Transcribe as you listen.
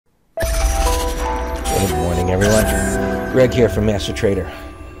everyone. Greg here from MasterTrader.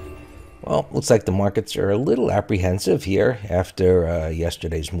 Well, looks like the markets are a little apprehensive here after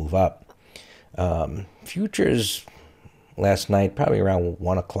yesterday's move up. Futures last night, probably around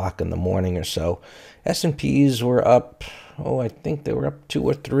 1 o'clock in the morning or so, S&Ps were up, I think they were up 2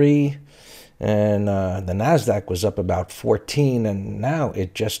 or 3. And the NASDAQ was up about 14, and now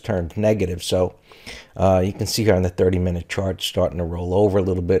it just turned negative. So you can see here on the 30-minute chart starting to roll over a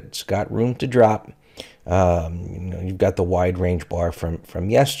little bit. It's got room to drop. You've got the wide range bar from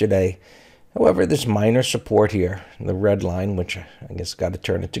yesterday. However, this minor support here, the red line, which I guess got to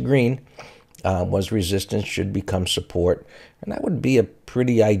turn it to green, was resistance, should become support. And that would be a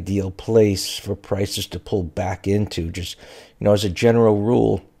pretty ideal place for prices to pull back into. Just, as a general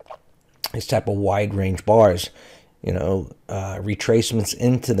rule, this type of wide range bars, retracements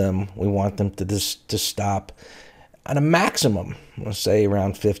into them, we want them to stop at a maximum, let's say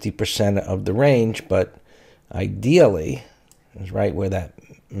around 50% of the range, but ideally is right where that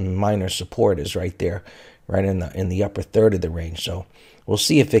minor support is, right there, right in the upper third of the range. So we'll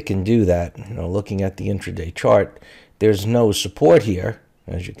see if it can do that. Looking at the intraday chart, there's no support here,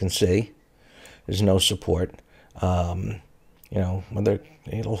 as you can see. There's no support. Whether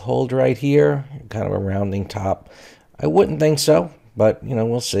it'll hold right here, kind of a rounding top, I wouldn't think so, but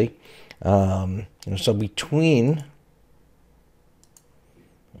we'll see. So between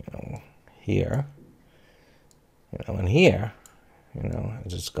here, and here,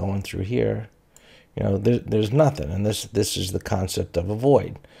 as it's going through here, there's nothing, and this is the concept of a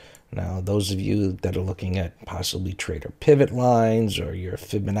void. Now, those of you that are looking at possibly trader pivot lines or your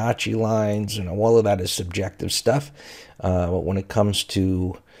Fibonacci lines, all of that is subjective stuff. But when it comes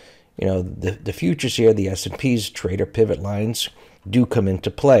to, the futures here, the S&Ps, trader pivot lines do come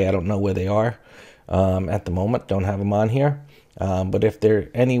into play. I don't know where they are at the moment. Don't have them on here. But if they're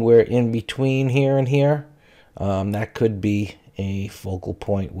anywhere in between here and here, that could be a focal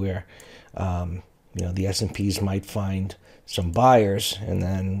point where, the S&Ps might find some buyers, and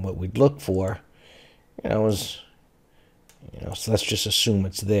then what we'd look for, is, so let's just assume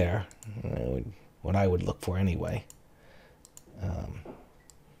it's there. What I would look for anyway,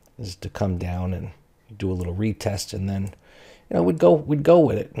 is to come down and do a little retest, and then, we'd go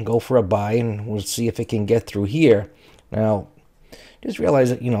with it and go for a buy, and we'll see if it can get through here. Now, just realize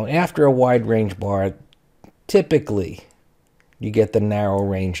that, after a wide range bar, typically you get the narrow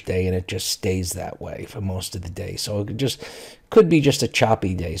range day, and it just stays that way for most of the day. So it could be just a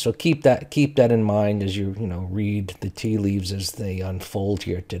choppy day. So keep that in mind as you read the tea leaves as they unfold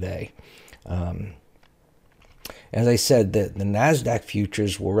here today. As I said, the NASDAQ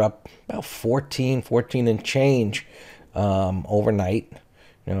futures were up about 14 and change overnight.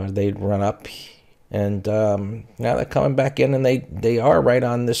 They'd run up, and now they're coming back in, and they are right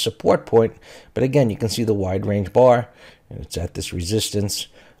on this support point. But again, you can see the wide range bar. It's at this resistance.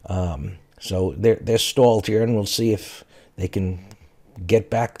 So they're stalled here, and we'll see if they can get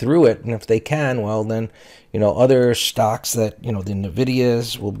back through it. And if they can, well, then, other stocks that, the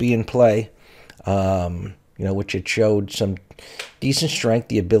NVIDIAs will be in play, which it showed some decent strength,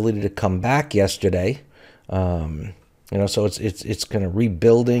 the ability to come back yesterday. So it's kind of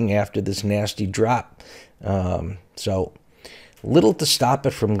rebuilding after this nasty drop. So little to stop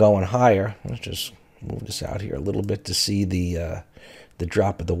it from going higher. Let's just move this out here a little bit to see the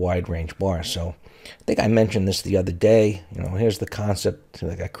drop of the wide range bar. So I think I mentioned this the other day. Here's the concept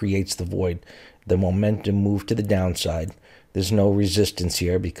that creates the void. The momentum move to the downside. There's no resistance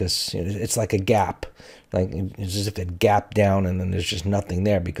here because it's like a gap. Like it's as if it gapped down, and then there's just nothing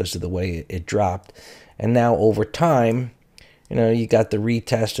there because of the way it dropped. And now over time, you got the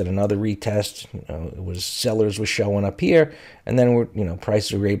retest and another retest. It was sellers were showing up here, and then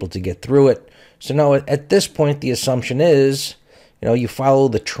prices were able to get through it. So now at this point, the assumption is, you follow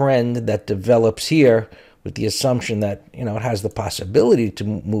the trend that develops here with the assumption that, it has the possibility to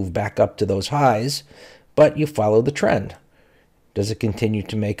move back up to those highs, but you follow the trend. Does it continue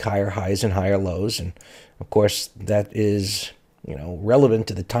to make higher highs and higher lows? And of course, that is, relevant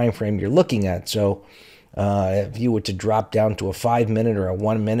to the time frame you're looking at. So if you were to drop down to a 5-minute or a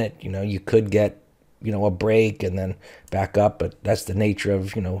 1-minute, you could get, a break and then back up, but that's the nature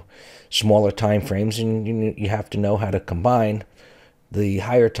of, smaller time frames, and you have to know how to combine the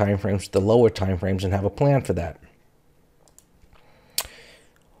higher time frames with the lower time frames and have a plan for that.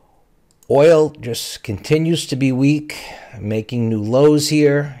 Oil just continues to be weak, making new lows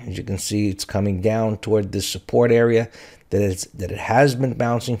here. As you can see, it's coming down toward this support area that it has been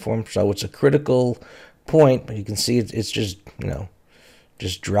bouncing from. So it's a critical point, but you can see it's just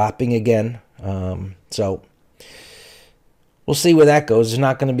just dropping again. So we'll see where that goes. It's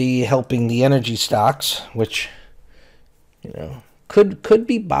not going to be helping the energy stocks, which, you know, could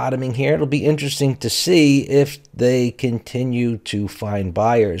be bottoming here. It'll be interesting to see if they continue to find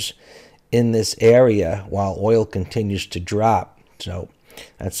buyers in this area while oil continues to drop. So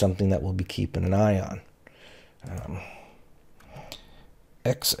that's something that we'll be keeping an eye on.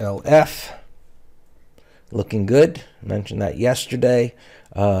 XLF looking good. I mentioned that yesterday.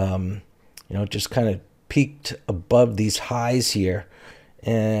 You know, just kind of peaked above these highs here,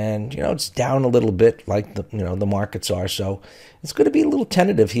 and you know, it's down a little bit like the the markets are. So it's going to be a little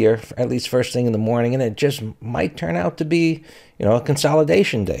tentative here, at least first thing in the morning, and it just might turn out to be a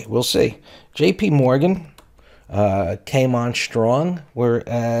consolidation day. We'll see. JP Morgan came on strong,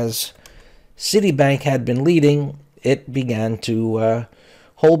 whereas Citibank had been leading. It began to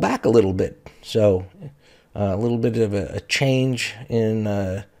hold back a little bit. So a little bit of a change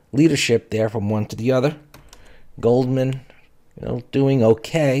in leadership there from one to the other. Goldman, doing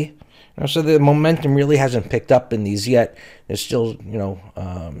okay. So the momentum really hasn't picked up in these yet. They're still,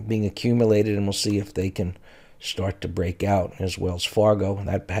 being accumulated, and we'll see if they can start to break out. As Wells Fargo,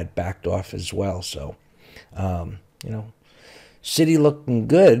 that had backed off as well. So, Citi looking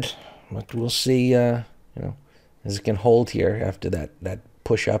good, but we'll see, as it can hold here after that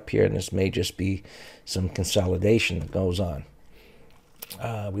push up here, and this may just be some consolidation that goes on.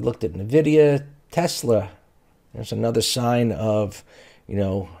 We looked at NVIDIA, Tesla. There's another sign of,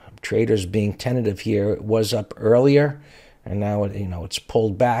 traders being tentative here. It was up earlier, and now it's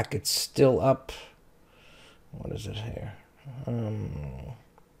pulled back. It's still up. What is it here?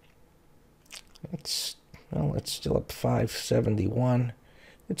 It's still up 571.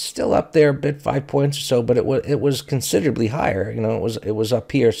 It's still up there a bit, 5 points or so, but it was considerably higher. It was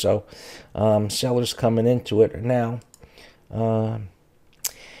up here. So sellers coming into it now.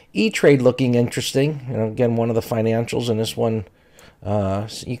 E-Trade looking interesting. Again, one of the financials, and this one,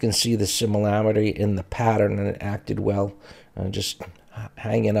 you can see the similarity in the pattern, and it acted well, just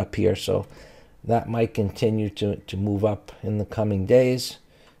hanging up here. So that might continue to move up in the coming days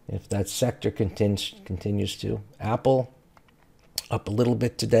if that sector continues to. Apple up a little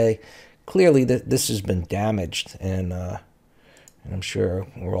bit today. Clearly, this has been damaged, and I'm sure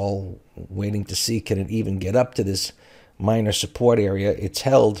we're all waiting to see, can it even get up to this minor support area? It's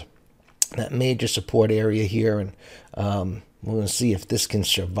held that major support area here, and we're going to see if this can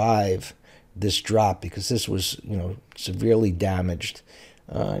survive this drop, because this was, severely damaged.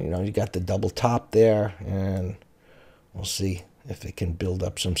 You got the double top there, and we'll see if it can build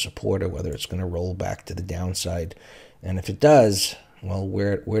up some support or whether it's going to roll back to the downside. And if it does, well,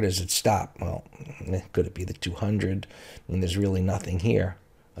 where does it stop? Well, could it be the 200? I mean, there's really nothing here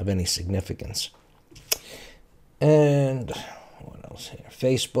of any significance. And what else here?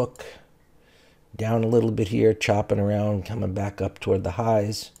 Facebook down a little bit here, chopping around, coming back up toward the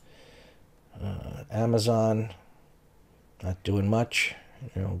highs. Amazon not doing much.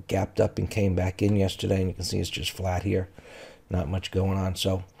 Gapped up and came back in yesterday, and you can see it's just flat here. Not much going on.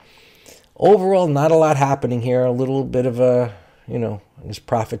 So overall, not a lot happening here. A little bit of a, just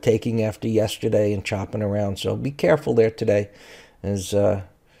profit taking after yesterday and chopping around. So be careful there today, as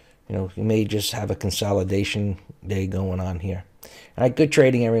you may just have a consolidation day going on here. All right, good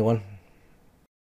trading, everyone.